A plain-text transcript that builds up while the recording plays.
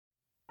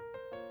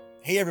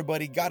Hey,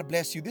 everybody, God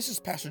bless you. This is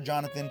Pastor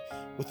Jonathan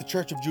with the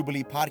Church of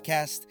Jubilee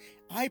podcast.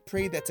 I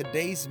pray that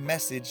today's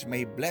message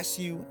may bless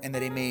you and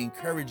that it may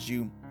encourage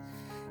you.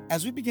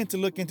 As we begin to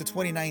look into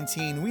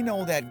 2019, we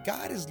know that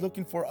God is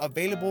looking for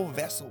available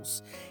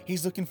vessels.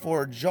 He's looking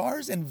for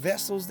jars and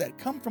vessels that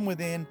come from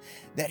within,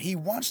 that He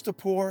wants to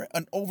pour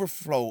an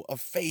overflow of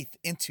faith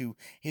into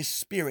His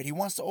Spirit. He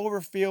wants to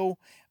overfill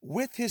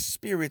with His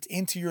Spirit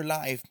into your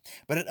life.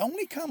 But it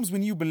only comes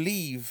when you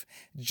believe,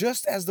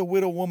 just as the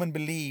widow woman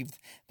believed,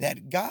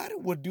 that God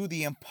would do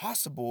the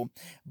impossible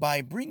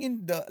by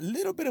bringing the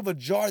little bit of a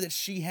jar that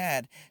she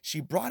had. She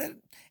brought it,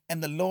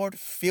 and the Lord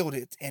filled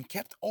it and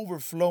kept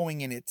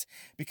overflowing in it,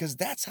 because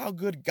that's how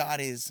good God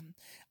is.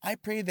 I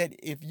pray that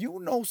if you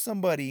know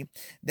somebody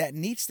that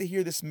needs to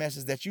hear this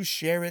message, that you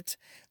share it.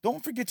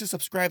 Don't forget to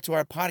subscribe to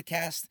our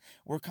podcast.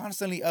 We're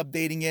constantly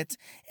updating it.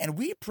 And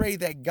we pray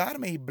that God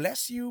may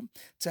bless you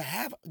to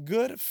have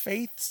good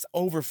faith's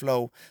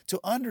overflow, to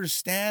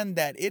understand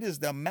that it is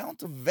the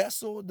amount of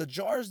vessel, the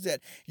jars that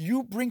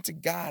you bring to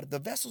God, the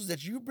vessels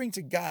that you bring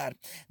to God,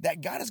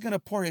 that God is going to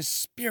pour His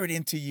Spirit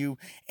into you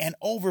and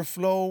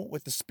overflow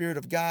with the Spirit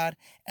of God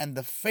and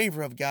the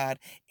favor of God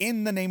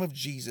in the name of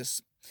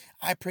Jesus.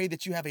 I pray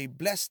that you have a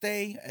blessed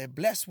day, a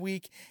blessed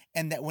week,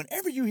 and that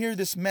whenever you hear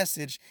this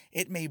message,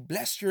 it may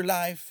bless your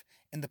life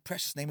in the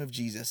precious name of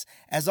Jesus.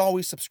 As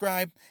always,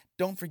 subscribe.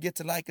 Don't forget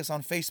to like us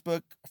on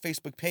Facebook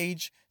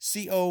page,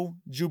 CO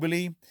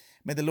Jubilee.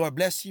 May the Lord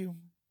bless you.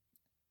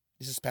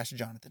 This is Pastor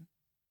Jonathan.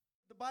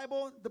 The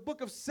Bible, the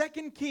book of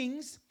 2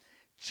 Kings,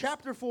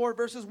 chapter 4,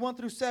 verses 1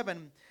 through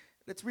 7.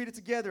 Let's read it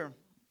together.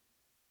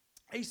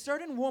 A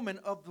certain woman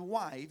of the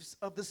wives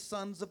of the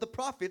sons of the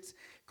prophets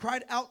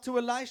cried out to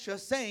Elisha,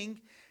 saying,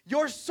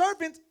 "Your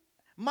servant,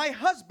 my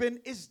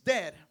husband, is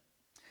dead.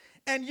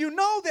 And you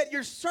know that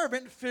your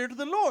servant feared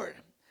the Lord.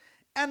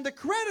 And the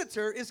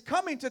creditor is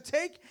coming to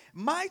take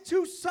my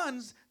 2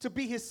 sons to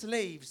be his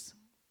slaves."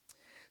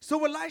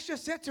 So Elisha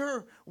said to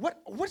her,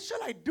 What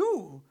shall I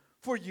do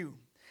for you?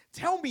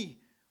 Tell me,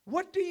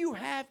 what do you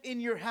have in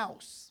your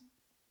house?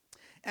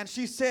 And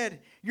she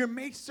said, "Your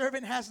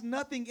maidservant has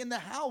nothing in the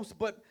house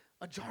but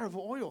a jar of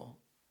oil.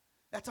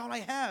 That's all I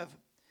have."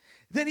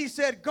 Then he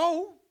said,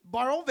 "Go,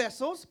 borrow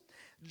vessels."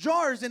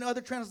 Jars in other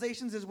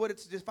translations is what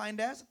it's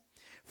defined as.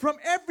 "From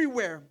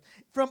everywhere,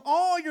 from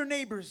all your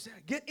neighbors,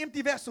 get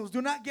empty vessels.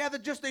 Do not gather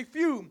just a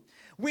few.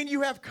 When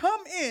you have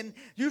come in,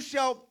 you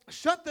shall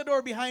shut the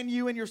door behind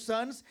you and your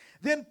sons.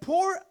 Then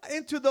pour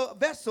into the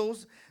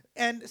vessels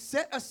and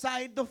set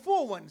aside the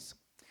full ones."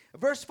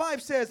 Verse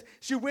 5 says,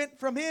 "She went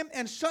from him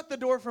and shut the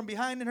door from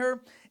behind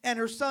her and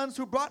her sons,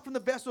 who brought from the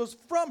vessels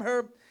from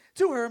her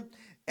to her,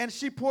 and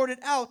she poured it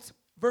out."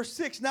 Verse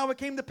 6, "Now it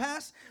came to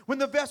pass, when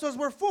the vessels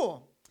were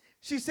full,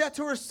 she said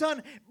to her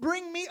son,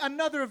 'Bring me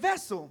another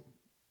vessel.'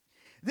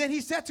 Then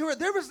he said to her,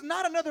 'There is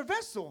not another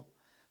vessel.'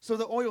 So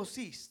the oil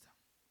ceased."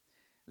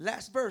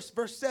 Last verse,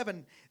 verse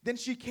 7, "Then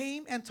she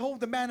came and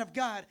told the man of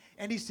God,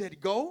 and he said,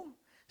 'Go,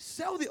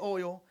 sell the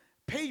oil,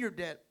 pay your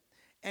debt,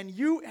 and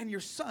you and your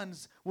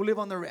sons will live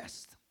on the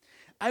rest.'"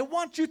 I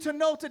want you to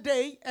know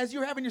today, as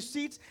you're having your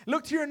seats,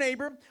 look to your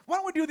neighbor. Why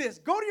don't we do this?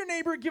 Go to your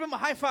neighbor, give him a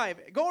high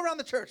five. Go around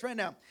the church right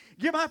now.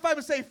 Give him a high five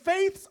and say,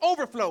 "Faith's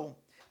overflow."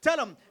 Tell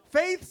him,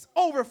 "Faith's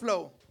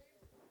overflow."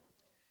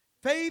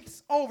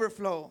 Faith's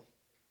overflow.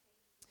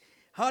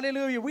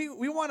 Hallelujah.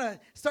 We want to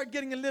start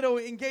getting a little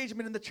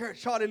engagement in the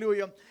church.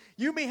 Hallelujah.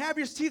 You may have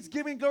your seats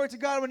giving glory to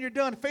God when you're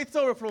done. Faith's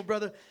overflow,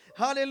 brother.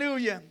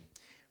 Hallelujah.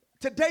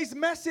 Today's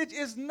message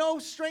is no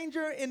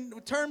stranger in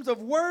terms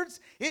of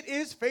words. It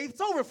is faith's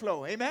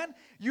overflow. Amen.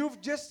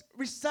 You've just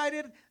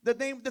recited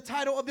the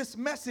title of this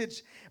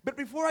message. But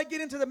before I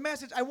get into the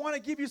message, I want to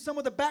give you some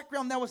of the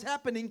background that was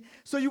happening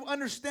so you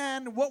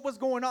understand what was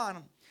going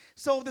on.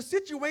 So the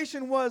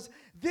situation was,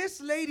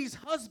 this lady's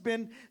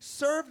husband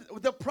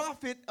served the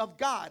prophet of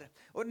God.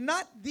 Or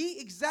not the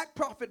exact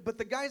prophet, but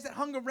the guys that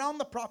hung around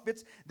the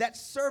prophets that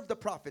served the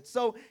prophet.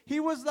 So he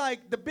was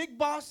like, the big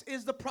boss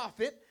is the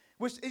prophet,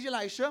 which is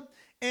Elisha,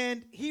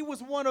 and he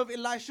was one of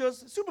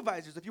Elisha's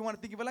supervisors, if you want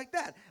to think of it like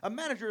that, a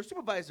manager, a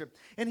supervisor,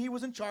 and he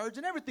was in charge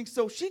and everything.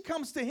 So she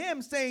comes to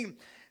him saying,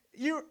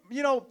 you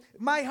know,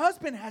 "My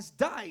husband has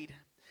died,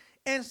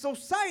 and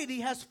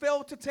society has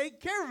failed to take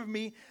care of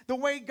me the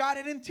way God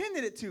had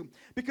intended it to,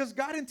 because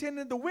God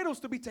intended the widows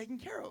to be taken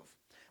care of.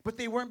 But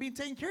they weren't being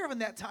taken care of in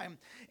that time."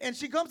 And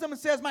she comes to him and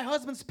says, "My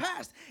husband's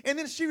passed." And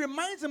then she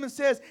reminds him and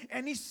says,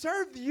 "And he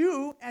served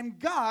you and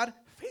God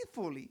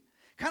faithfully."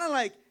 Kind of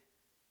like,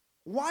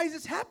 why is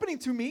this happening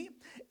to me?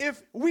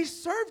 If we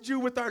served you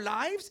with our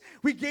lives,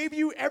 we gave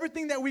you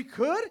everything that we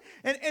could,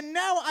 and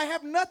now I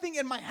have nothing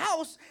in my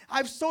house.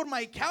 I've sold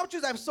my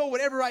couches, I've sold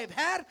whatever I've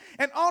had,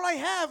 and all I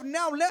have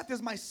now left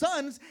is my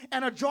sons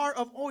and a jar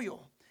of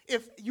oil.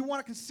 If you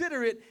want to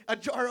consider it a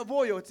jar of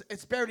oil,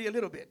 it's barely a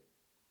little bit.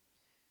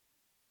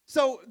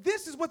 So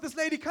this is what this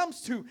lady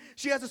comes to.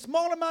 She has a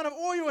small amount of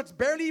oil. It's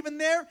barely even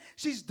there.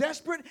 She's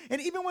desperate.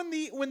 And even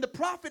when the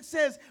prophet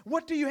says,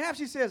 "What do you have?"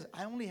 she says,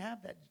 "I only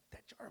have that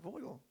jar of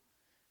oil.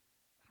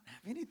 I don't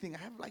have anything.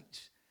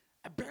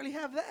 I barely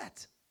have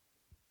that."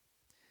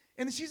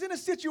 And she's in a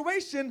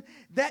situation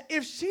that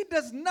if she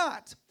does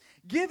not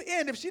give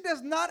in, if she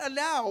does not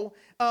allow,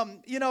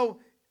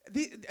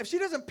 if she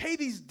doesn't pay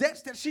these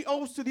debts that she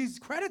owes to these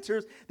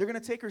creditors, they're going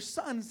to take her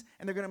sons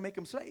and they're going to make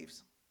them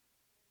slaves.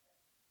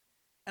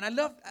 And I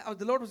love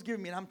the Lord was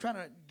giving me, and I'm trying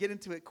to get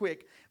into it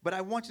quick, but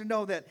I want you to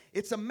know that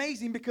it's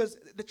amazing because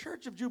the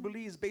Church of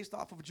Jubilee is based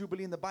off of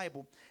Jubilee in the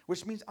Bible,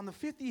 which means on the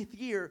 50th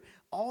year,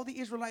 all the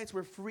Israelites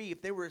were free.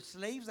 If they were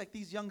slaves like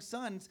these young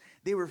sons,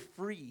 they were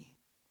free.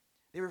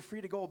 They were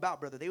free to go about,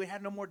 brother. They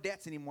had no more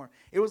debts anymore.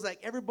 It was like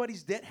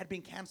everybody's debt had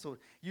been canceled.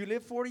 You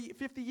live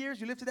 50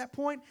 years, you live to that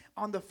point.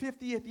 On the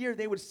 50th year,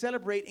 they would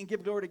celebrate and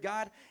give glory to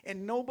God,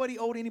 and nobody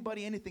owed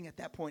anybody anything at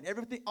that point.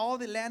 Everything, all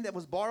the land that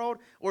was borrowed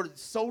or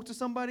sold to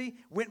somebody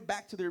went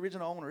back to the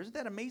original owner. Isn't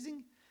that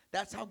amazing?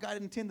 That's how God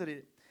intended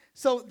it.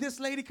 So this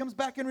lady comes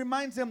back and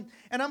reminds him,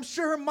 and I'm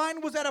sure her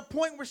mind was at a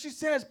point where she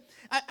says,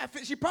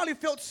 she probably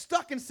felt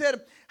stuck and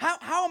said,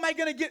 how am I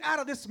going to get out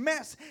of this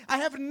mess? I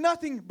have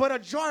nothing but a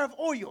jar of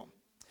oil.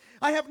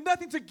 I have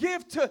nothing to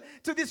give to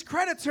this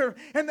creditor,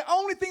 and the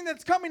only thing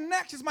that's coming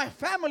next is my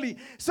family.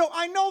 So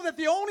I know that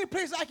the only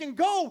place I can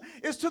go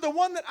is to the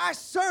one that I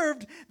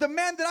served, the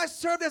man that I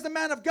served as the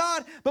man of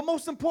God, but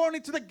most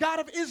importantly to the God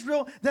of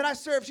Israel that I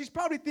serve. She's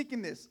probably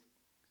thinking this.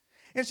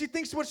 And she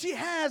thinks what she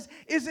has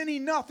isn't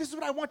enough. This is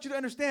what I want you to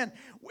understand.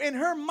 In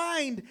her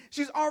mind,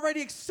 she's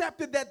already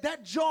accepted that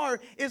that jar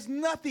is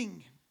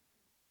nothing,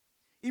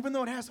 even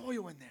though it has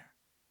oil in there.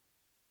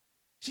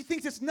 She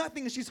thinks it's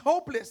nothing, and she's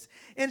hopeless,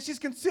 and she's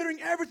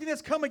considering everything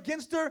that's come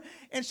against her,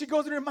 and she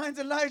goes and reminds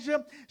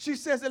Elijah. She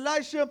says,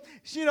 Elisha,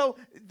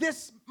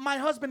 my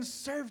husband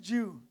served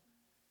you.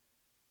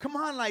 Come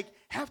on,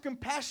 have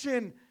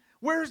compassion.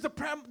 Where's the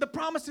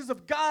promises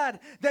of God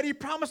that he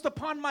promised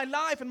upon my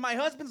life and my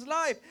husband's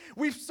life?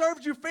 We've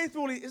served you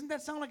faithfully. Doesn't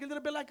that sound like a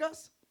little bit like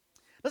us?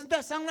 Doesn't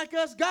that sound like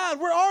us? God,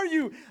 where are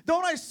you?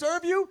 Don't I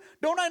serve you?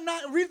 Don't I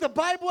not read the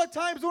Bible at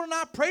times? Don't I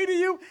not pray to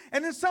you?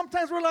 And then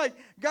sometimes we're like,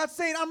 God's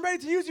saying, I'm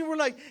ready to use you. We're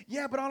like,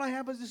 yeah, but all I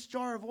have is this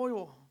jar of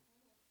oil.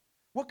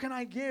 What can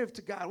I give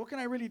to God? What can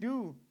I really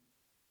do?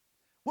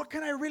 What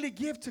can I really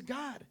give to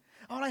God?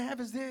 All I have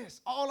is this.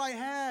 All I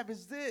have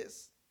is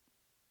this.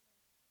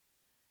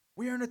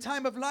 We are in a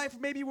time of life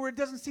maybe where it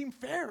doesn't seem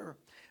fair.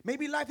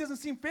 Maybe life doesn't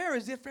seem fair.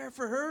 Is it fair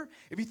for her?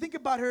 If you think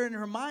about her in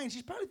her mind,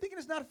 she's probably thinking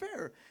it's not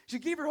fair. She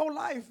gave her whole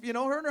life.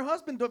 Her and her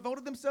husband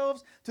devoted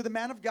themselves to the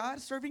man of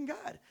God, serving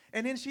God.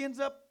 And then she ends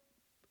up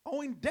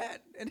owing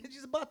debt. And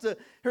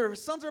her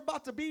sons are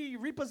about to be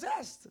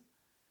repossessed,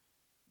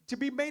 to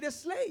be made as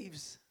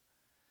slaves.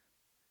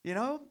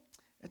 I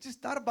just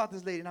thought about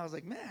this lady, and I was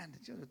like, man,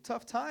 it's a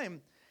tough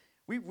time.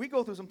 We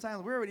go through some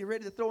times we're already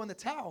ready to throw in the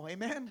towel.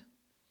 Amen.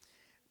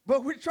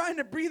 But we're trying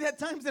to breathe at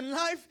times in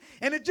life,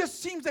 and it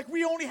just seems like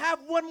we only have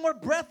one more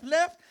breath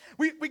left.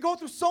 We go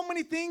through so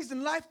many things,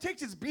 and life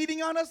takes its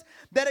beating on us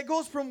that it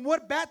goes from one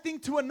bad thing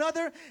to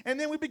another, and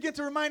then we begin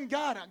to remind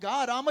God,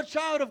 I'm a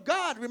child of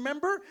God,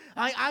 remember?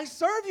 I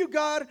serve you,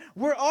 God.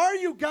 Where are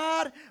you,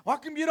 God? How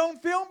come you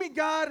don't feel me,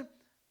 God?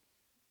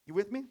 You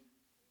with me?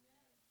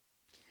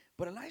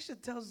 But Elisha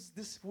tells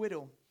this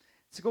widow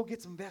to go get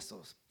some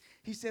vessels.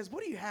 He says,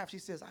 what do you have? She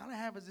says, all I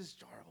have is this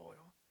jar of oil.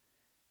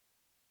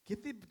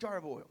 Get the jar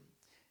of oil.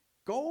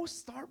 Go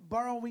start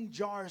borrowing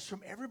jars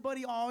from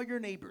everybody, all your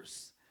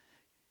neighbors.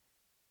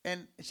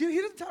 And he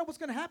doesn't tell her what's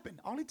going to happen.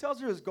 All he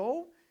tells her is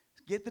go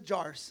get the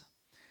jars.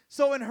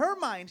 So in her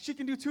mind, she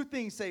can do two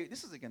things. Say,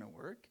 this isn't going to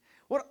work.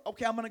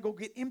 Okay, I'm going to go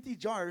get empty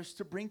jars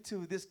to bring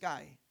to this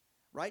guy.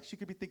 Right? She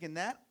could be thinking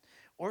that.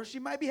 Or she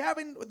might be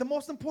having the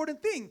most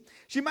important thing.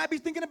 She might be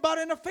thinking about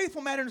it in a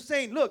faithful manner and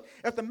saying, look,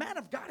 if the man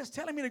of God is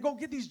telling me to go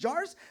get these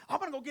jars, I'm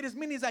going to go get as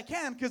many as I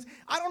can because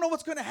I don't know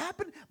what's going to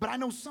happen, but I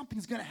know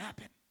something's going to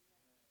happen.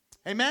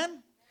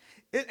 Amen?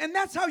 And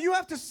that's how you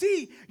have to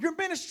see your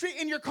ministry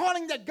and your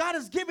calling that God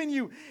has given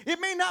you.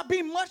 It may not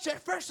be much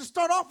at first to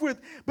start off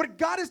with, but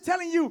God is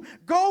telling you,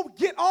 go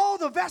get all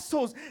the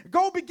vessels.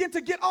 Go begin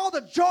to get all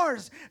the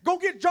jars. Go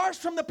get jars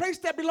from the place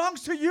that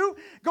belongs to you.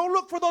 Go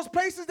look for those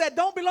places that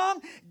don't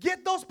belong.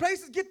 Get those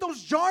places, get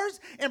those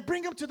jars, and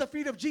bring them to the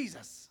feet of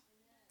Jesus.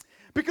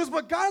 Because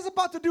what God is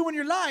about to do in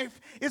your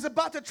life is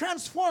about to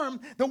transform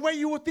the way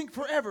you will think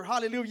forever.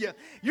 Hallelujah.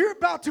 You're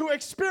about to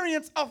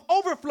experience an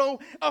overflow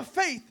of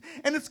faith.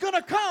 And it's going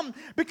to come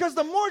because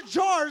the more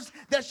jars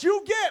that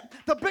you get,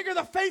 the bigger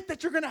the faith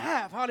that you're going to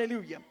have.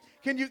 Hallelujah.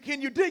 Can you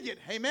dig it?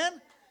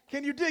 Amen.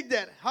 Can you dig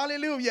that?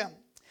 Hallelujah.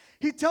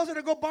 He tells her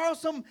to go borrow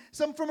some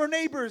from her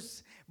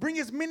neighbors. Bring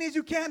as many as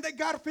you can that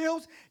God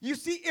fills. You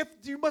see, if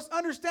you must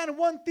understand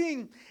one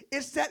thing,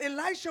 is that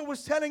Elisha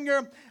was telling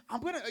her,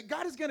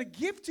 God is going to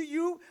give to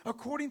you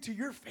according to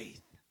your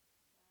faith.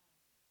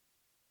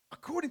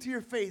 According to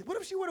your faith. What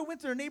if she would have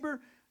went to her neighbor,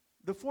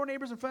 the 4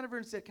 neighbors in front of her,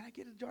 and said, can I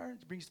get a jar?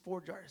 She brings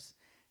 4 jars.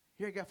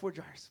 Here, I got 4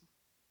 jars.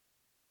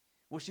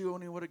 Well, she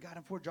only would have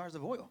gotten 4 jars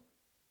of oil.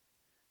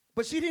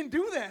 But she didn't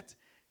do that.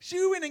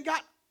 She went and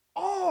got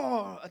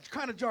all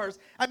kind of jars.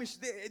 I mean,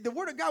 the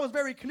word of God was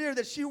very clear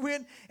that she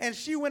went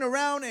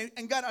around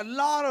and got a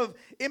lot of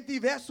empty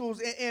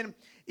vessels. And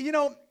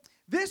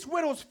this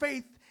widow's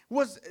faith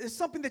is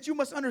something that you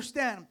must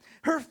understand.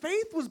 Her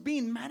faith was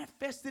being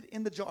manifested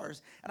in the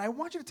jars. And I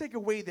want you to take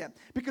away that,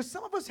 because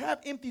some of us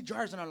have empty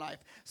jars in our life.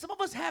 Some of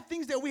us have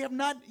things that we have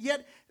not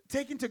yet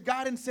taken to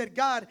God and said,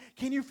 God,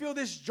 can you fill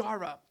this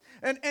jar up?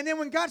 And then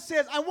when God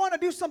says, I want to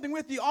do something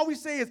with you, all we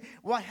say is,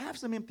 well, I have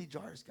some empty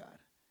jars, God.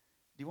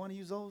 Do you want to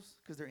use those?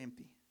 Because they're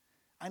empty.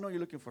 I know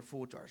you're looking for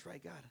full jars,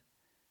 right, God?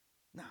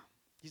 No,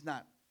 he's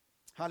not.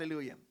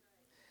 Hallelujah.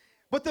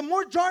 But the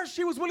more jars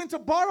she was willing to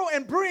borrow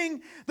and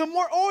bring, the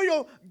more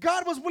oil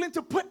God was willing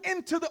to put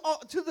into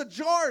the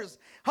jars.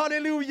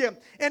 Hallelujah.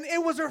 And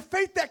it was her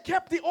faith that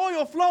kept the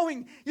oil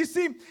flowing. You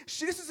see,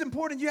 this is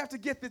important. You have to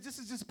get this. This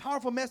is just a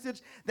powerful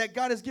message that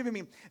God has given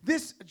me.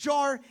 This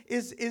jar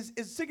is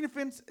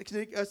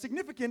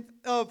significant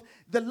of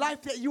the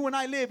life that you and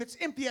I live. It's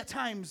empty at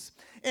times.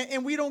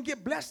 And we don't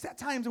get blessed at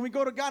times. And we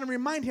go to God and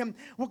remind him,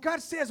 well,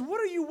 God says, what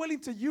are you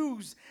willing to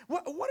use?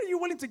 What are you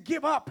willing to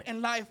give up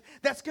in life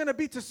that's going to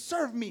be to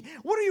serve me?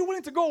 What are you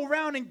willing to go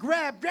around and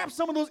grab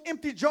some of those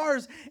empty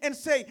jars and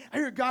say,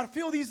 here, God,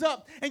 fill these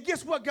up. And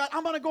guess what, God?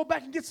 I'm going to go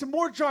back and get some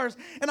more jars.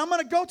 And I'm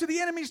going to go to the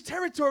enemy's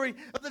territory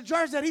of the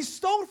jars that he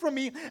stole from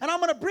me. And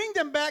I'm going to bring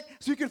them back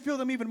so you can fill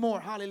them even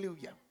more.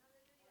 Hallelujah.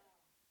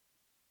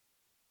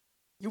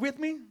 You with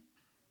me?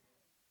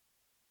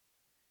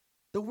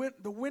 The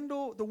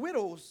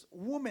widow's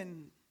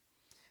woman,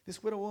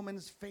 this widow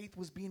woman's faith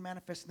was being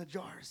manifested in the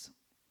jars.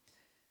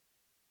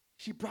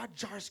 She brought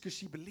jars because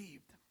she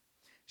believed.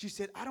 She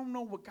said, I don't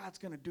know what God's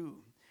going to do,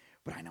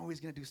 but I know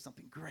he's going to do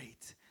something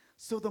great.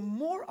 So the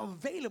more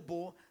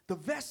available the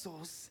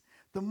vessels,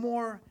 the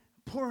more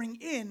pouring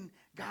in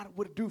God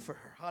would do for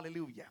her.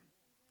 Hallelujah.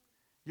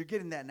 You're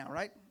getting that now,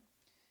 right?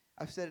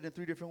 I've said it in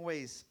 3 different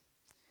ways.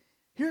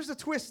 Here's the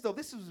twist, though.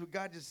 This is what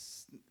God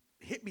just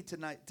hit me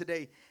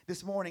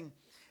this morning,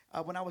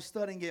 when I was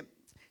studying it.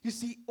 You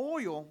see,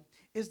 oil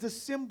is the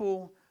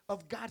symbol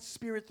of God's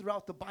Spirit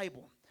throughout the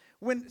Bible.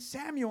 When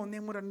Samuel and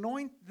them would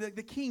anoint the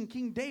king,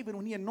 King David,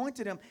 when he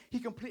anointed him, he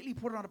completely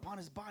poured it out upon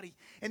his body.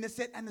 And it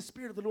said, and the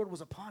Spirit of the Lord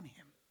was upon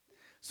him.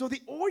 So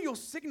the oil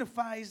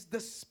signifies the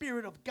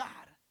Spirit of God.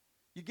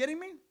 You getting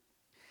me?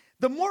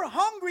 The more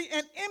hungry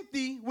and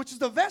empty, which is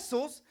the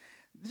vessels,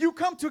 you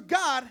come to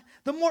God,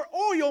 the more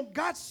oil,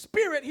 God's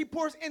Spirit, he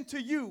pours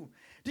into you.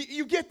 Do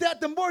you get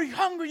that? The more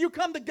hungry you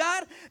come to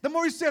God, the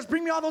more he says,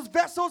 bring me all those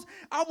vessels.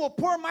 I will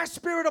pour my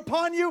Spirit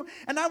upon you,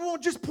 and I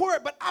won't just pour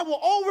it, but I will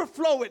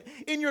overflow it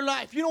in your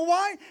life. You know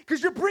why?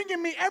 Because you're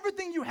bringing me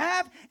everything you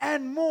have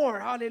and more.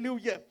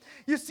 Hallelujah.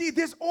 You see,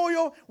 this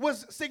oil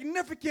was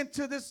significant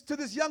to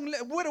this young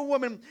widow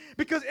woman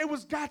because it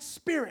was God's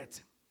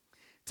Spirit.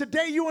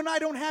 Today, you and I we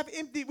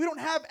don't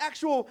have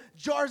actual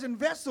jars and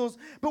vessels,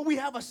 but we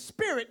have a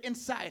spirit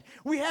inside.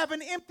 We have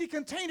an empty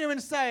container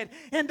inside.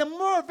 And the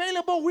more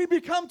available we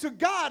become to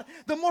God,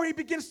 the more he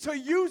begins to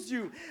use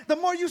you. The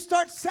more you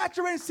start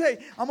saturating and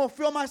say, I'm going to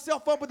fill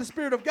myself up with the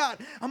Spirit of God.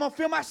 I'm going to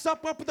fill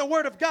myself up with the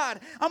Word of God.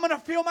 I'm going to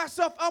fill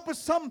myself up with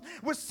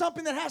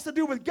something that has to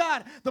do with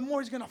God. The more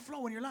he's going to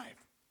flow in your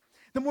life.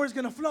 The more it's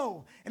going to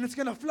flow, and it's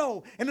going to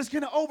flow, and it's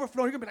going to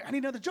overflow. You're going to be like, I need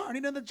another jar. I need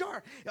another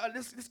jar.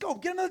 Let's go.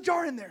 Get another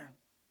jar in there.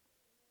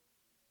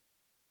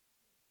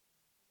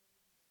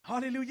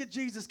 Hallelujah,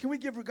 Jesus. Can we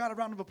give God a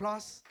round of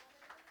applause?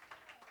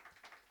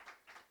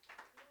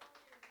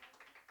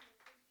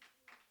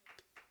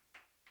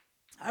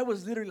 I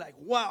was literally like,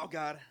 wow,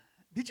 God.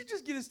 Did you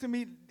just give this to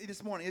me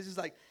this morning? It's just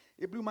like,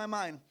 it blew my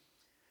mind.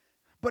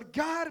 But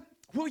God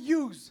will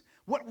use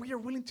what we are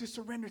willing to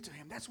surrender to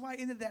him. That's why I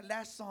ended that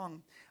last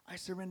song, I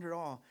surrender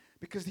all.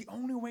 Because the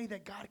only way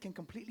that God can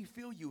completely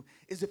fill you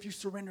is if you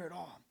surrender it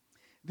all.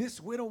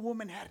 This widow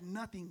woman had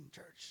nothing,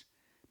 church,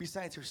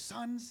 besides her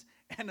sons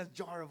and a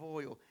jar of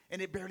oil,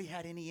 and it barely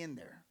had any in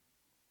there.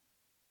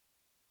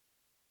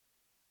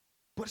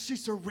 But she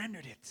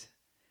surrendered it.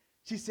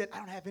 She said, I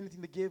don't have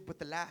anything to give but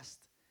the last,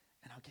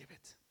 and I'll give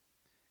it.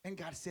 And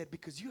God said,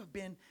 because you have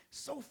been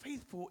so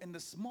faithful in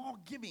the small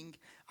giving,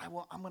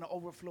 I'm going to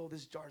overflow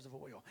these jars of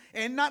oil.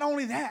 And not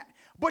only that,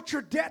 but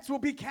your debts will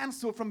be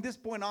canceled from this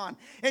point on.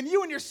 And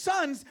you and your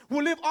sons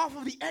will live off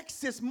of the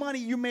excess money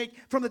you make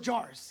from the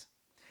jars.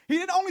 He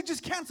didn't only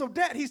just cancel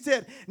debt. He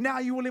said, now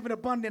you will live in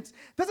abundance.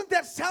 Doesn't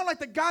that sound like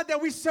the God that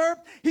we serve?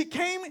 He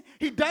came,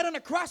 he died on the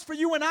cross for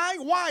you and I.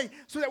 Why?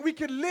 So that we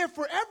could live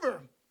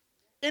forever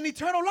in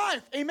eternal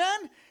life.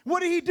 Amen? What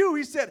did he do?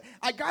 He said,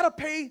 I got to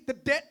pay the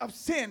debt of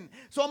sin.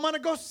 So I'm going to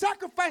go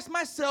sacrifice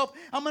myself.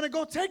 I'm going to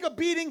go take a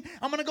beating.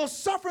 I'm going to go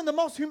suffer in the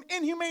most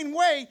inhumane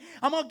way.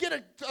 I'm going to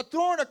get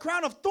a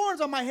crown of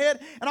thorns on my head,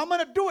 and I'm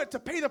going to do it to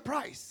pay the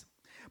price.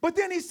 But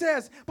then he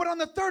says, but on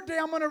the third day,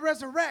 I'm going to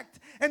resurrect.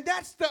 And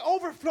that's the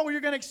overflow you're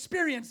going to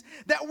experience.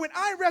 That when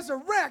I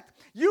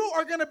resurrect, you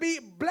are going to be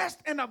blessed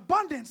in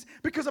abundance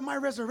because of my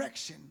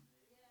resurrection.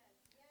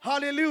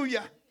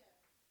 Hallelujah.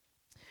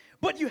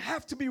 But you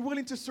have to be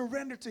willing to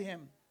surrender to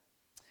him.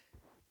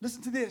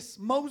 Listen to this.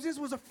 Moses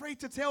was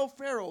afraid to tell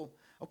Pharaoh,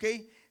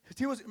 okay?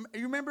 You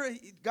remember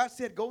God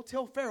said, go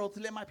tell Pharaoh to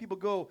let my people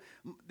go.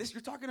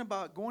 You're talking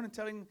about going and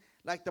telling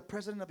like the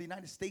president of the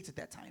United States at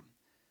that time.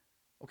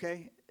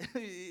 Okay?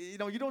 You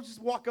know, you don't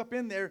just walk up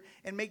in there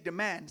and make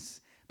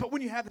demands. But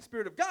when you have the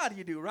Spirit of God,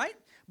 you do, right?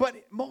 But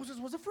Moses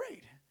was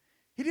afraid.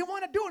 He didn't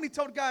want to do it. And he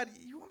told God,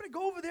 you want me to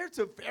go over there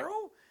to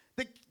Pharaoh?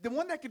 The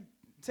one that could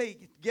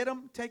say, get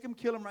him, take him,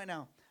 kill him right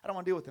now. I don't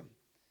want to deal with him.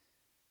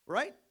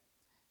 Right?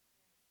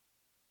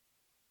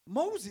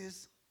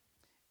 Moses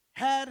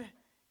had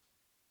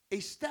a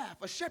staff,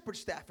 a shepherd's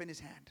staff in his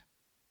hand.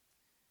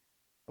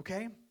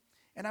 Okay?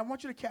 And I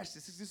want you to catch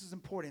this. This is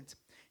important.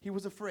 He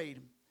was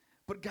afraid.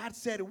 But God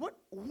said,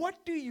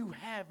 what do you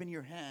have in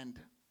your hand?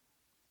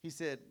 He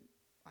said,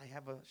 I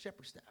have a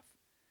shepherd's staff.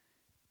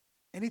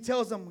 And he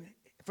tells him,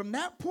 from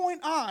that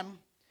point on,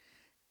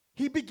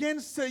 he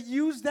begins to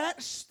use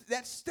that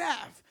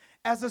staff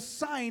as a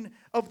sign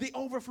of the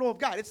overflow of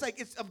God. It's like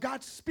it's of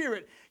God's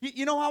Spirit.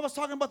 You know how I was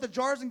talking about the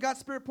jars and God's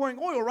Spirit pouring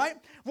oil, right?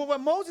 Well,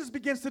 what Moses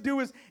begins to do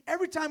is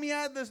every time he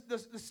had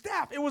the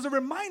staff, it was a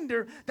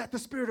reminder that the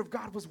Spirit of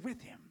God was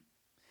with him.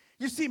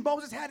 You see,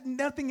 Moses had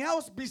nothing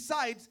else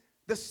besides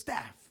the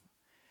staff.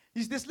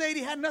 This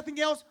lady had nothing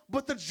else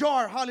but the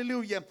jar,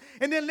 hallelujah.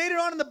 And then later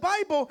on in the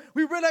Bible,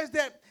 we realize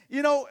that,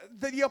 you know,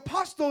 the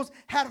apostles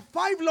had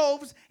 5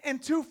 loaves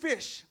and 2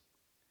 fish.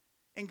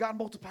 And God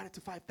multiplied it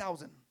to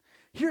 5,000.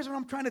 Here's what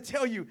I'm trying to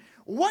tell you.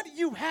 What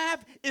you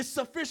have is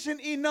sufficient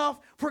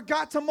enough for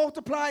God to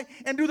multiply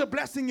and do the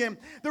blessing in.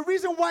 The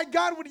reason why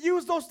God would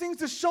use those things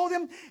to show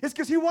them is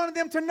because he wanted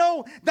them to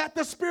know that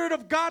the Spirit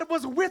of God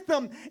was with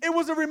them. It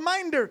was a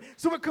reminder.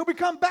 So we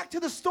come back to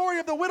the story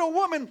of the widow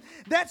woman.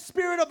 That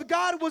Spirit of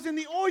God was in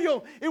the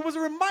oil. It was a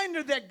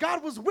reminder that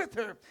God was with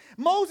her.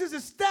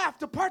 Moses' staff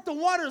to part the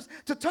waters,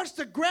 to touch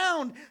the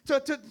ground, to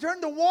turn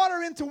the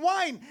water into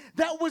wine.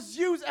 That was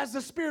used as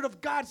the Spirit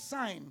of God's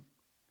sign.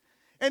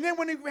 And then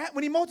when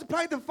he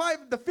multiplied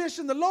the fish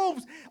and the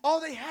loaves, all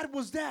they had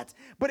was that.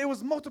 But it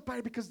was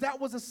multiplied because that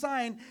was a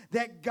sign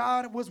that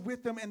God was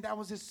with them and that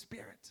was his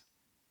Spirit.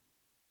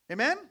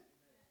 Amen?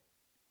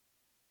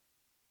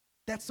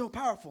 That's so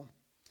powerful.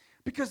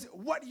 Because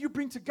what you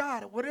bring to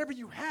God, whatever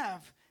you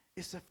have,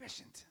 is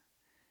sufficient.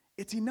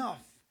 It's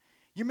enough.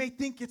 You may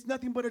think it's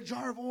nothing but a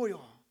jar of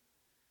oil.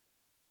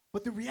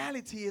 But the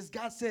reality is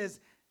God says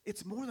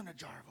it's more than a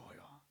jar of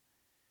oil.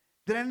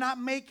 Did I not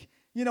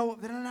did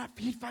I not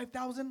feed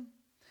 5,000?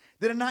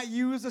 Did I not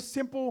use a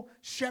simple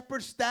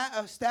shepherd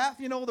staff,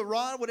 the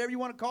rod, whatever you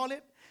want to call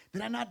it?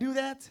 Did I not do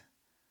that?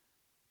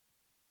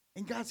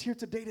 And God's here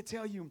today to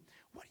tell you,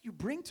 what you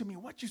bring to me,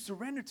 what you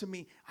surrender to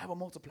me, I will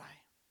multiply.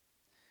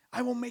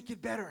 I will make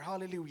it better,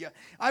 hallelujah.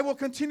 I will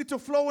continue to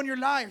flow in your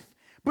life.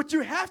 But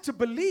you have to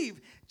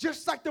believe,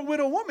 just like the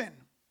widow woman.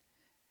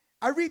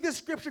 I read this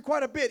scripture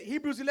quite a bit.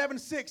 Hebrews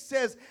 11:6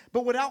 says,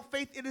 but without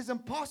faith it is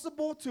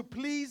impossible to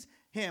please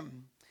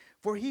him.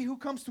 For he who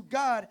comes to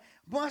God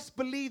must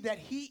believe that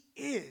he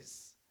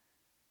is,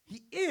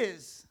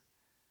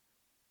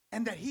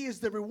 and that he is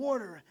the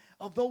rewarder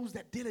of those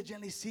that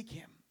diligently seek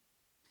him.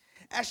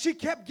 As she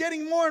kept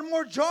getting more and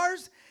more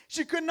jars,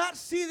 she could not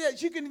see that,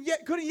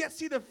 couldn't yet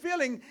see the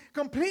filling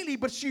completely,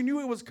 but she knew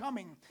it was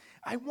coming.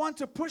 I want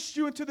to push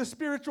you into the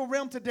spiritual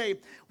realm today.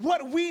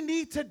 What we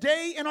need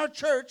today in our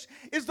church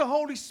is the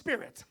Holy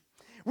Spirit.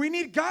 We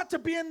need God to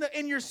be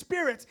in your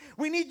spirit.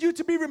 We need you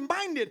to be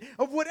reminded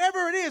of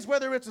whatever it is,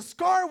 whether it's a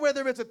scar,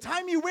 whether it's a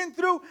time you went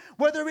through,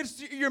 whether it's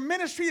your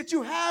ministry that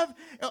you have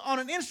on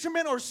an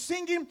instrument or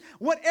singing,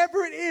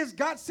 whatever it is,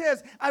 God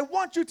says, I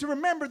want you to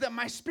remember that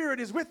my Spirit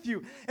is with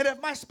you. And if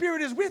my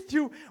Spirit is with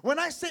you, when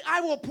I say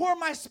I will pour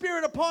my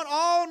Spirit upon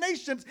all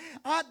nations,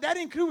 that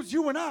includes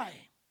you and I.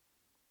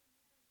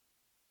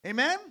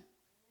 Amen?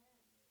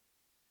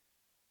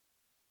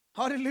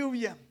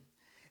 Hallelujah.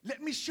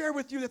 Let me share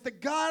with you that the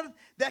God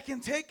that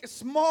can take a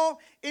small,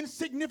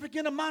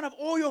 insignificant amount of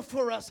oil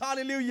for us,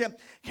 hallelujah,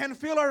 can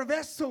fill our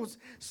vessels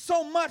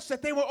so much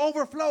that they will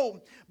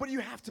overflow. But you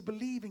have to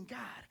believe in God.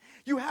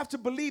 You have to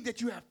believe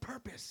that you have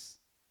purpose.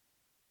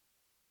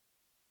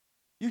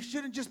 You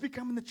shouldn't just be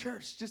coming to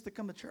church just to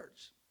come to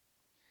church.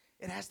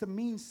 It has to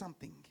mean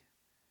something.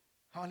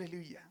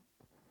 Hallelujah.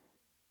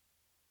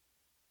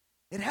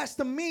 It has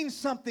to mean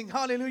something.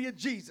 Hallelujah,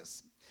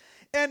 Jesus.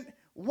 And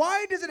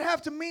why does it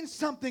have to mean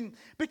something?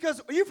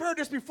 Because you've heard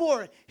this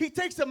before. He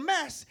takes a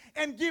mess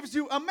and gives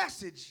you a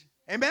message.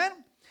 Amen?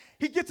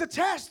 He gets a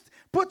test,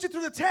 puts you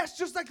through the test,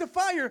 just like the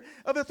fire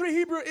of the 3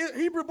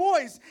 Hebrew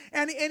boys.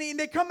 And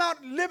they come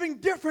out living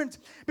different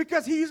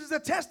because he uses a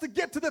test to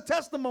get to the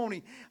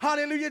testimony.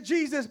 Hallelujah,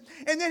 Jesus.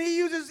 And then he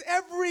uses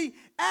every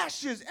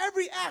ash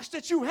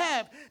that you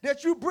have,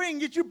 that you bring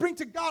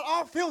to God,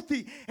 all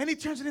filthy, and he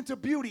turns it into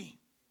beauty.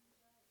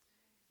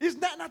 Is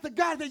that not the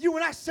God that you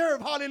and I serve?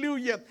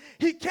 Hallelujah.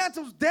 He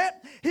cancels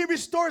debt. He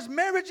restores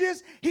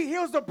marriages. He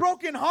heals the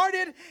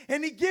brokenhearted.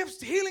 And he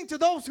gives healing to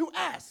those who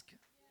ask.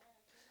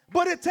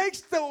 But it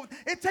takes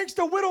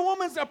the widow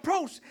woman's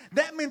approach,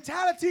 that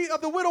mentality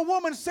of the widow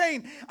woman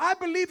saying, I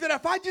believe that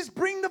if I just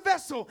bring the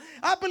vessel,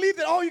 I believe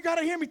that, you got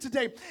to hear me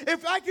today.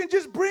 If I can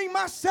just bring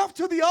myself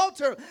to the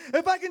altar,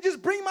 if I can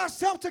just bring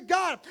myself to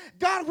God,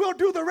 God will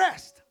do the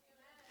rest.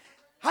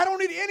 I don't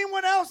need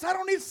anyone else. I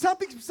don't need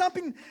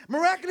something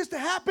miraculous to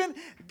happen.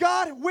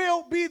 God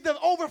will be the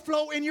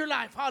overflow in your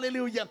life.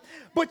 Hallelujah.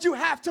 But you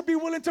have to be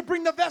willing to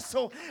bring the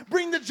vessel,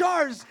 bring the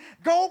jars.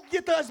 Go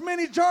get as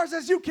many jars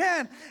as you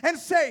can and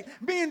say,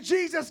 me and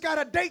Jesus got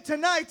a date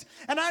tonight,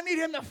 and I need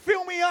him to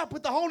fill me up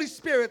with the Holy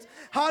Spirit.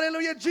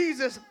 Hallelujah,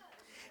 Jesus.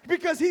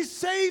 Because he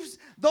saves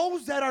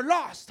those that are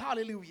lost.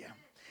 Hallelujah.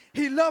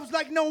 He loves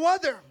like no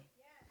other.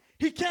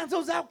 He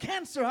cancels out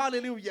cancer.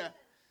 Hallelujah.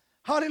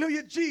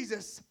 Hallelujah,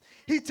 Jesus.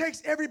 He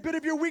takes every bit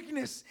of your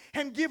weakness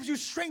and gives you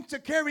strength to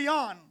carry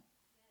on.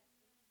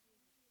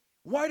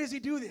 Why does he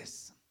do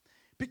this?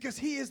 Because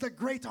he is the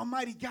great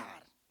almighty God.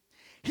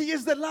 He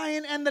is the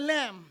lion and the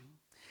lamb.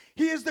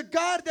 He is the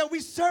God that we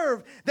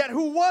serve, that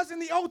who was in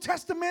the Old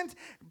Testament,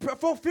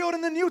 fulfilled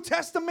in the New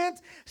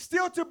Testament,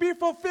 still to be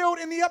fulfilled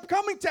in the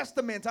upcoming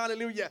Testament.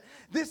 Hallelujah.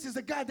 This is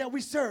the God that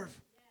we serve.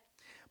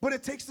 But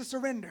it takes the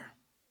surrender.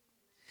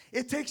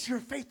 It takes your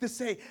faith to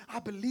say, I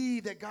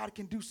believe that God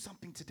can do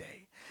something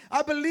today.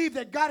 I believe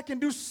that God can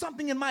do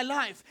something in my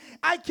life.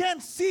 I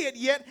can't see it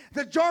yet.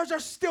 The jars are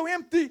still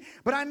empty.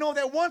 But I know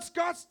that once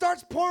God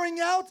starts pouring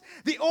out,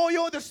 the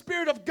oil, the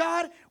Spirit of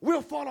God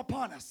will fall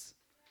upon us.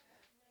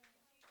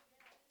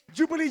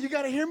 Jubilee, you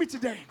got to hear me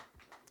today.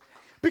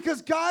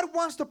 Because God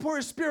wants to pour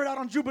his Spirit out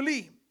on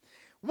Jubilee.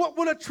 What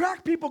will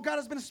attract people, God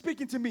has been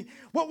speaking to me.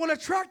 What will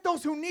attract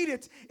those who need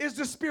it is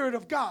the Spirit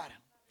of God.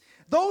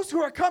 Those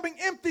who are coming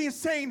empty and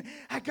saying,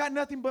 I got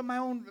nothing but my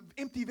own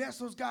empty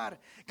vessels, God.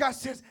 God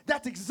says,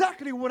 that's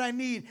exactly what I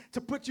need to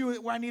put you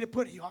where I need to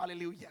put you.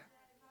 Hallelujah.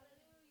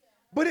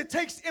 But it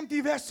takes empty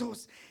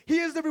vessels. He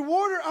is the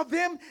rewarder of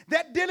them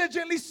that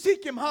diligently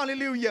seek him.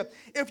 Hallelujah.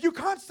 If you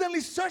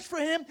constantly search for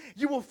him,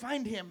 you will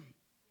find him.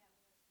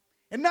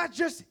 And not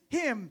just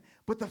him,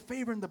 but the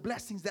favor and the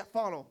blessings that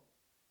follow.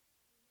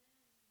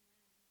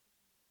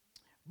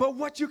 But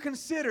what you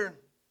consider,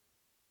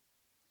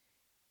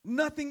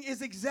 nothing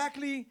is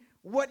exactly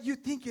what you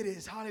think it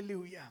is.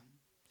 Hallelujah.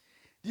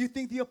 Do you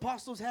think the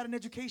apostles had an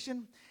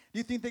education? Do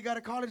you think they got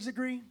a college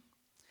degree?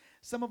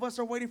 Some of us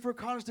are waiting for a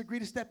college degree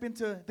to step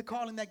into the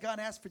calling that God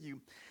has for you.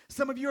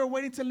 Some of you are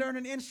waiting to learn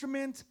an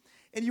instrument,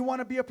 and you want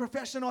to be a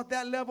professional at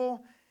that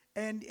level,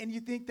 and you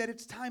think that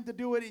it's time to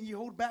do it, and you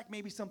hold back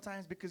maybe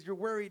sometimes because you're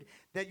worried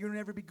that you'll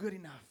never be good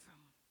enough.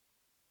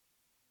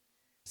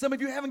 Some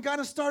of you haven't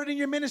gotten started in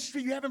your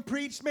ministry. You haven't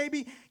preached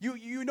maybe.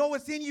 You know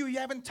what's in you. You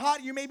haven't taught.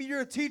 Maybe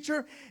you're a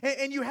teacher,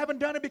 and you haven't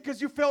done it because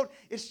you felt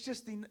it's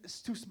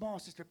too small,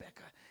 Sister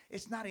Becca.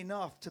 It's not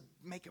enough to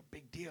make a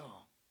big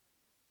deal.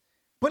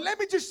 But let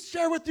me just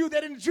share with you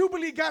that in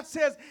Jubilee, God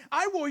says,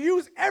 I will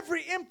use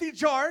every empty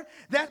jar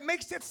that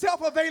makes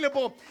itself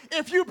available.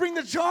 If you bring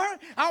the jar,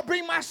 I'll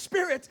bring my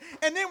Spirit.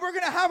 And then we're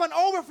going to have an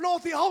overflow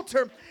at the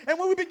altar. And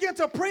when we begin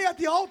to pray at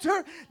the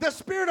altar, the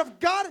Spirit of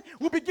God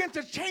will begin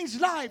to change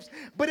lives.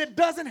 But it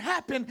doesn't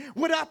happen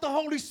without the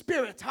Holy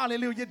Spirit.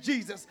 Hallelujah,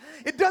 Jesus.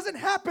 It doesn't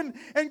happen.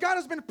 And God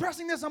has been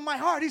pressing this on my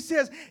heart. He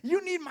says,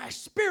 you need my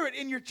Spirit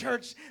in your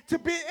church to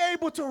be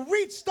able to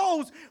reach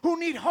those who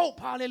need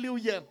hope.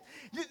 Hallelujah.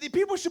 The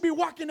people should be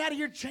walking out of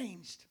here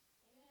changed.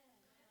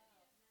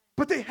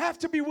 But they have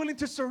to be willing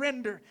to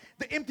surrender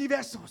the empty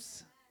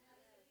vessels.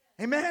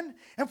 Amen?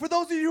 And for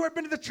those of you who have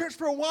been to the church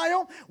for a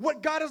while,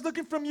 what God is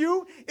looking from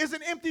you is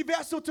an empty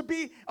vessel to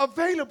be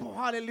available.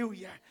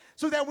 Hallelujah.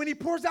 So that when he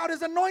pours out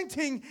his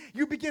anointing,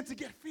 you begin to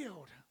get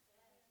filled.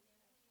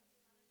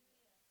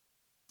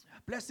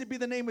 Blessed be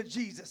the name of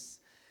Jesus.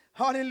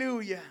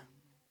 Hallelujah.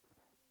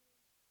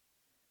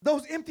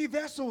 Those empty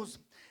vessels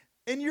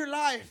in your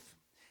life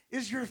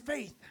is your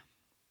faith.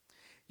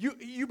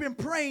 You've been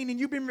praying and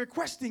you've been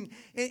requesting,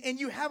 and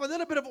you have a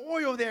little bit of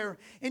oil there,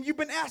 and you've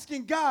been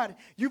asking God.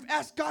 You've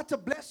asked God to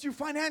bless you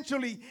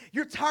financially.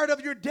 You're tired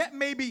of your debt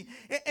maybe,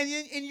 and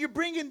you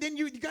bring in, then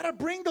you got to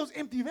bring those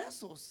empty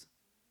vessels.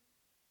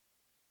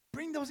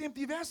 Bring those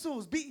empty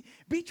vessels. Be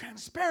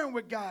transparent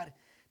with God.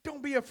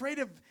 Don't be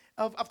afraid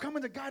of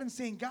coming to God and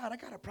saying, God, I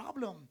got a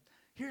problem.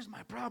 Here's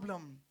my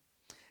problem.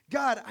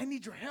 God, I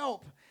need your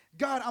help.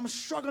 God, I'm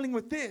struggling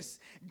with this.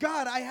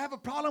 God, I have a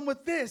problem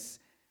with this.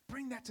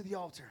 Bring that to the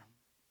altar.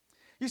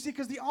 You see,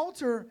 because the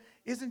altar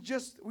isn't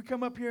just we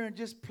come up here and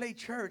just play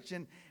church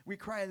and we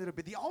cry a little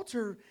bit. The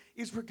altar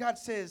is where God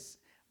says,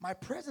 my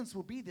presence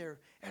will be there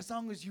as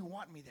long as you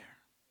want me there.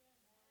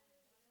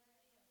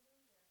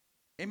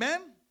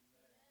 Amen?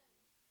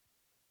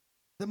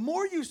 The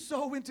more you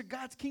sow into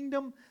God's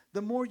kingdom,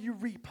 the more you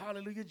reap.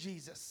 Hallelujah,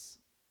 Jesus.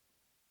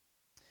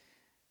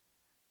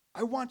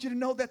 I want you to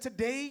know that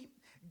today,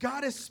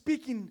 God is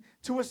speaking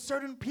to a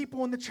certain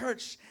people in the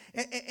church,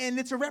 and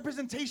it's a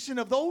representation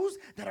of those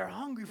that are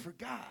hungry for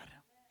God.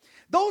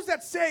 Those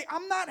that say,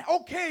 I'm not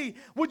okay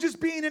with just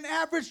being an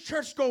average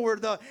churchgoer.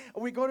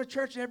 We go to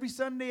church every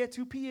Sunday at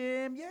 2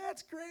 p.m. Yeah,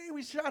 it's great.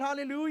 We shout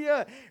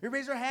hallelujah. We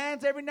raise our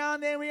hands every now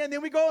and then. And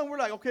then we go and we're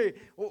like, okay,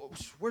 well,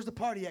 where's the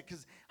party at?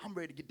 Because I'm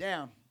ready to get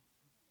down.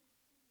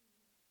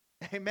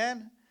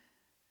 Amen.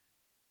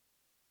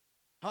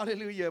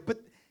 Hallelujah.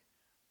 But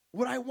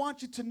what I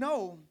want you to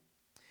know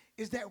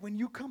is that when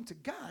you come to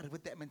God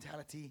with that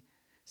mentality,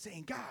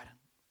 saying, God,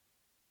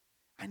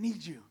 I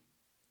need you.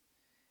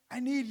 I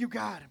need you,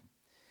 God.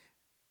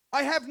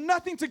 I have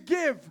nothing to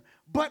give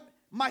but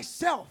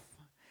myself,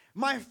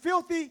 my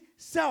filthy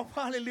self.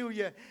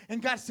 Hallelujah.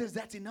 And God says,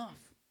 that's enough.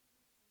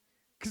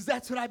 Because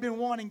that's what I've been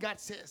wanting. God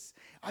says,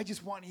 I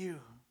just want you.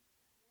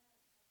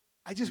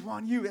 I just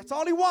want you. That's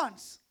all he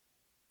wants.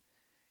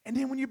 And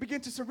then when you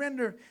begin to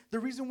surrender, the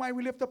reason why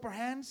we lift up our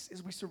hands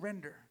is we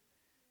surrender.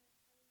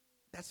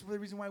 That's the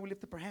reason why we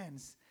lift up our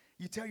hands.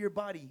 You tell your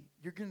body,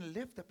 you're going to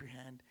lift up your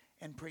hand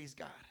and praise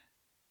God.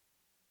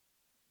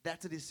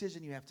 That's a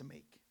decision you have to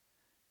make.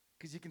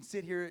 Because you can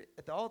sit here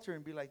at the altar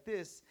and be like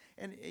this.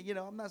 And, you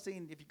know, I'm not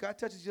saying if God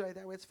touches you like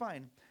that way, it's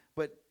fine.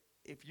 But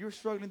if you're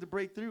struggling to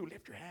break through,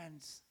 lift your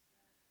hands.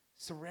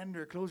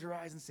 Surrender. Close your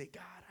eyes and say,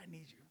 God, I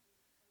need you.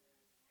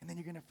 And then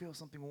you're going to feel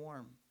something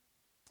warm.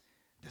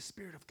 The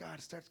Spirit of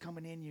God starts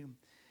coming in you.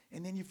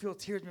 And then you feel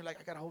tears and you're like,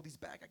 I got to hold these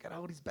back. I got to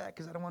hold these back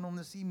because I don't want them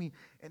to see me.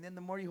 And then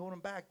the more you hold them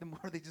back, the more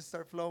they just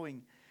start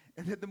flowing.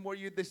 And then the more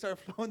they start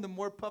flowing, the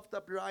more puffed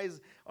up your eyes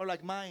are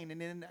like mine.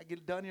 And then I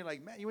get done, you're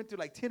like, man, you went through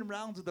like 10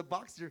 rounds with the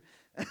boxer.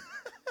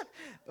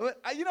 But,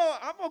 you know,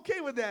 I'm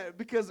okay with that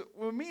because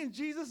when me and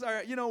Jesus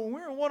are, you know, when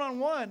we're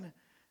one-on-one,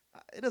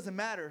 it doesn't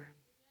matter.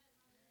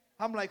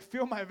 I'm like,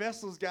 fill my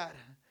vessels, God.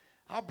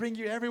 I'll bring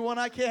you everyone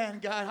I can,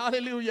 God.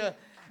 Hallelujah.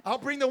 I'll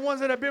bring the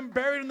ones that have been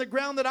buried in the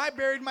ground that I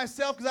buried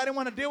myself because I didn't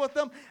want to deal with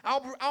them.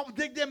 I'll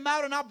dig them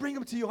out and I'll bring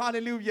them to you.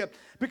 Hallelujah.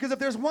 Because if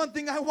there's one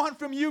thing I want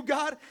from you,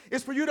 God,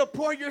 is for you to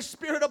pour your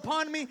Spirit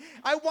upon me.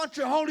 I want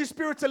your Holy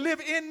Spirit to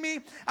live in me.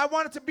 I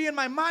want it to be in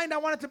my mind. I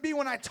want it to be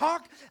when I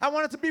talk. I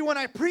want it to be when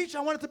I preach.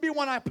 I want it to be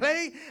when I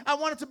play. I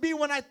want it to be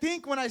when I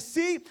think, when I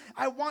see.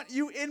 I want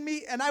you in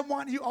me and I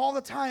want you all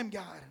the time,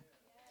 God.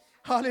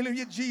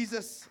 Hallelujah,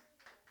 Jesus.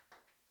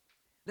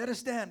 Let us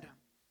stand.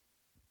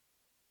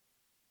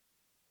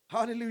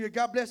 Hallelujah.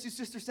 God bless you,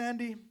 Sister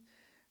Sandy.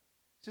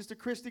 Sister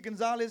Christy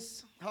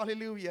Gonzalez.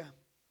 Hallelujah.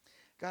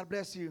 God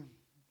bless you.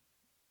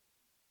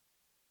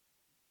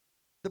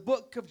 The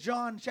book of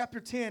John, chapter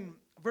 10,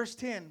 verse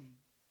 10,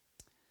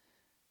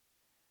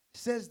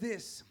 says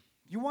this.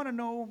 You want to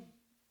know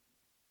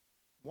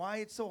why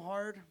it's so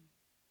hard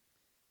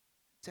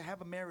to have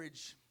a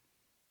marriage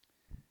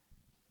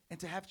and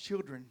to have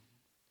children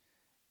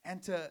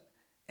and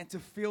to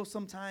feel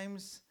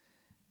sometimes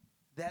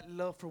that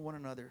love for one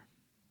another?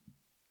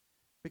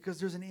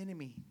 Because there's an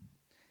enemy,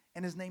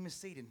 and his name is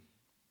Satan.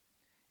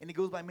 And he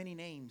goes by many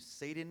names.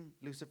 Satan,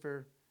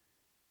 Lucifer,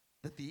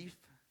 the thief,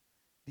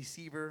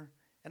 deceiver,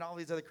 and all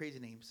these other crazy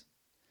names.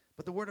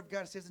 But the word of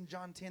God says in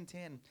John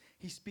 10:10,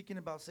 he's speaking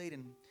about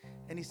Satan.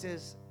 And he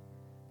says,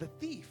 the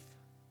thief,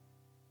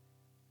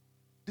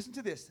 listen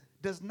to this,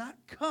 does not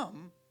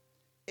come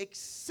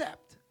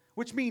except,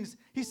 which means,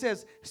 he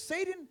says,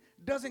 Satan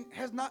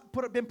has not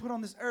been put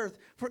on this earth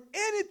for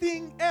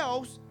anything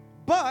else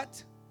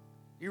but,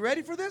 you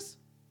ready for this?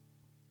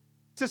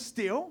 To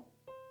steal,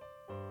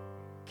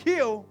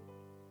 kill,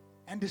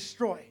 and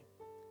destroy.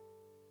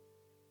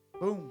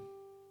 Boom.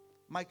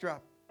 Mic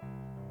drop.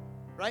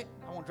 Right?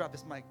 I won't drop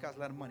this mic. It costs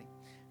a lot of money.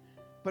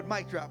 But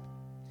mic drop.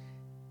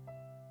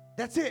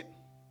 That's it.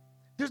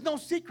 There's no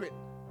secret.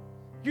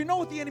 You know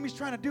what the enemy's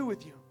trying to do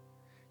with you.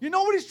 You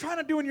know what he's trying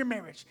to do in your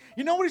marriage.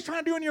 You know what he's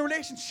trying to do in your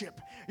relationship.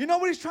 You know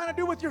what he's trying to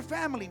do with your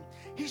family.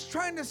 He's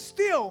trying to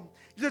steal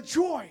the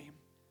joy.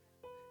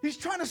 He's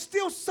trying to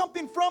steal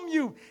something from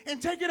you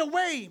and take it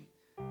away.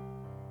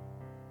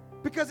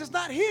 Because it's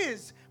not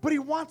his, but he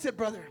wants it,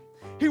 brother.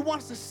 He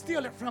wants to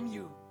steal it from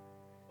you.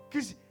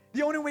 Because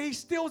the only way he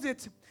steals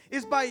it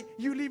is by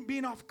you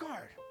being off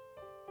guard.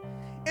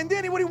 And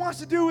then what he wants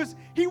to do is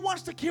he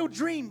wants to kill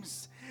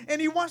dreams. And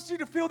he wants you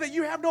to feel that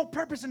you have no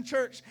purpose in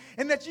church.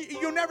 And that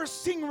you'll never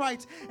sing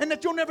right. And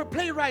that you'll never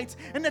play right.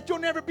 And that you'll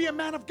never be a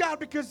man of God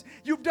because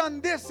you've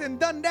done this and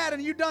done that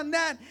and you've done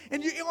that.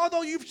 And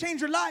although you've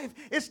changed your life,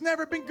 it's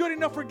never been good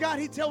enough for God,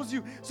 he tells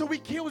you. So he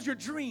kills your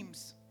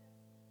dreams.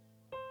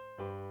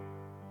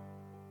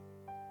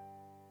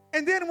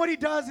 And then what he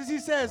does is he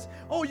says,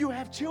 oh, you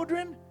have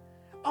children?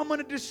 I'm going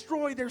to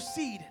destroy their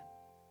seed.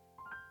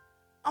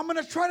 I'm going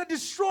to try to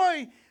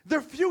destroy their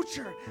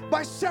future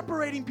by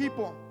separating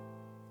people,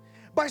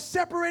 by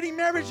separating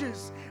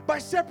marriages, by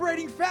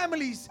separating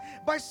families,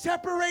 by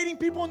separating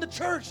people in the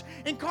church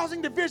and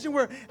causing division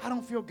where I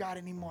don't feel God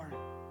anymore.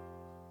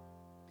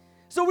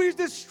 So he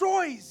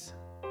destroys.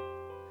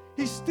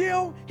 He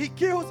steals, he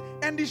kills,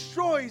 and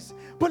destroys.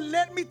 But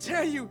let me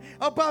tell you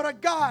about a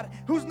God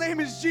whose name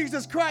is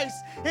Jesus Christ.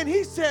 And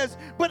he says,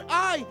 but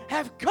I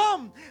have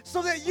come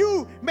so that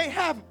you may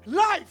have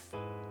life.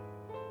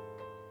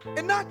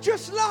 And not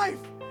just life,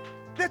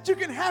 that you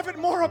can have it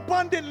more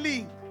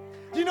abundantly.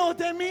 You know what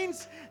that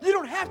means? You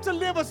don't have to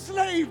live a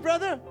slave,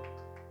 brother.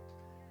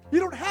 You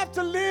don't have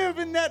to live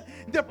in that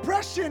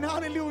depression.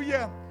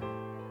 Hallelujah.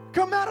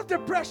 Come out of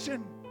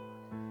depression.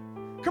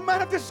 Come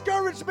out of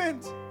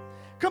discouragement.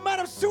 Come out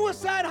of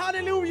suicide,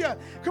 hallelujah.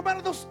 Come out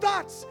of those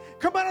thoughts.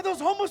 Come out of those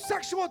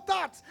homosexual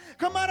thoughts.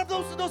 Come out of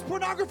those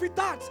pornography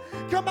thoughts.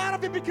 Come out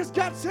of it because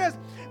God says,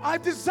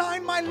 I've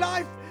designed my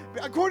life,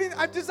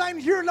 I've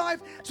designed your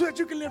life so that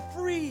you can live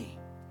free.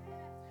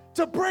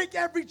 to break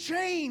every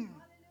chain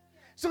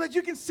so that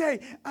you can say,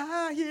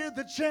 I hear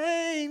the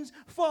chains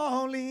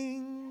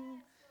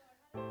falling.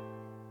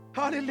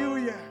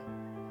 Hallelujah.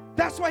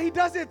 That's why he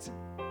does it.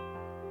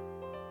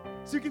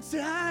 So you can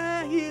say,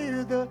 I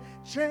hear the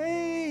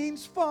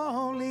chains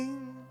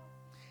falling.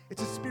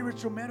 It's a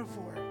spiritual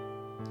metaphor.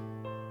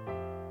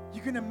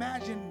 You can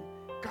imagine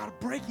God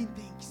breaking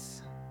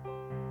things.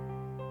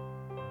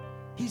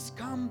 He's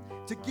come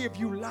to give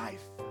you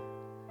life.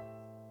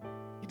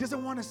 He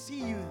doesn't want to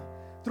see you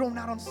thrown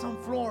out on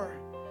some floor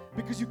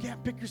because you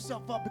can't pick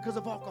yourself up because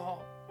of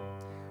alcohol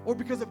or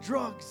because of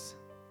drugs.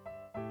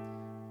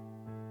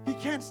 He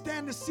can't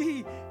stand to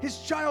see his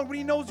child when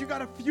he knows you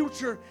got a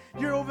future.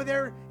 You're over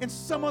there in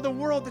some other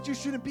world that you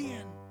shouldn't be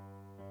in.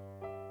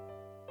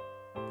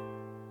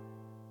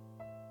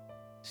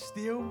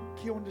 Steal,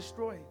 kill, and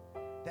destroy.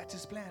 That's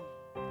his plan.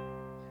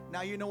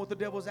 Now you know what the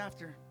devil's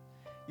after.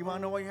 You want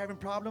to know why you're having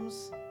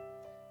problems?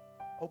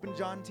 Open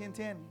John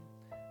 10:10.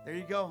 There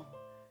you go.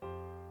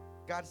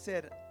 God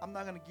said, I'm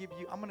going to give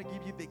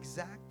you the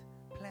exact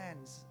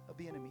plans of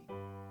the enemy.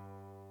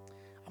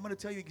 I'm going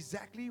to tell you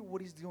exactly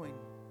what he's doing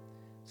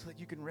so that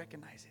you can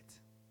recognize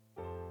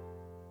it.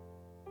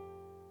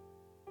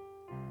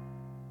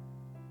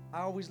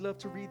 I always love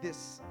to read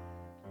this.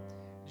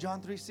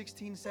 John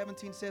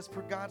 3:16-17 says,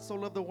 for God so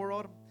loved the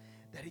world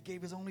that he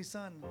gave his only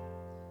son,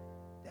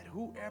 that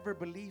whoever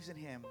believes in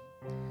him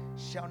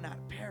shall not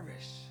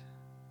perish,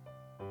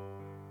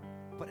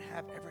 but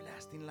have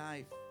everlasting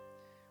life.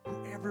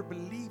 Whoever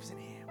believes in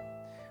him,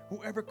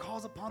 whoever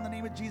calls upon the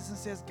name of Jesus and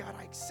says, God,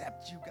 I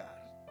accept you,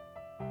 God,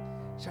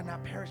 shall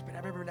not perish, but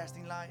have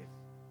everlasting life.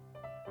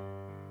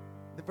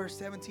 The verse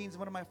 17 is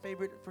one of my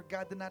favorite. For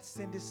God did not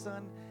send his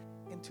son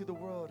into the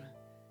world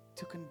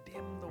to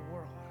condemn the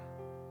world,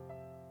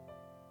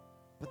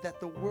 but that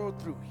the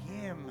world through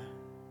him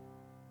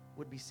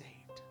would be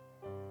saved.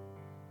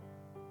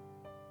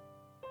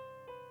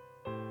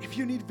 If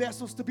you need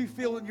vessels to be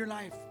filled in your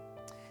life,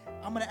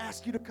 I'm going to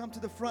ask you to come to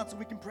the front so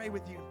we can pray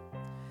with you.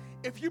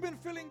 If you've been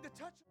feeling the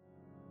touch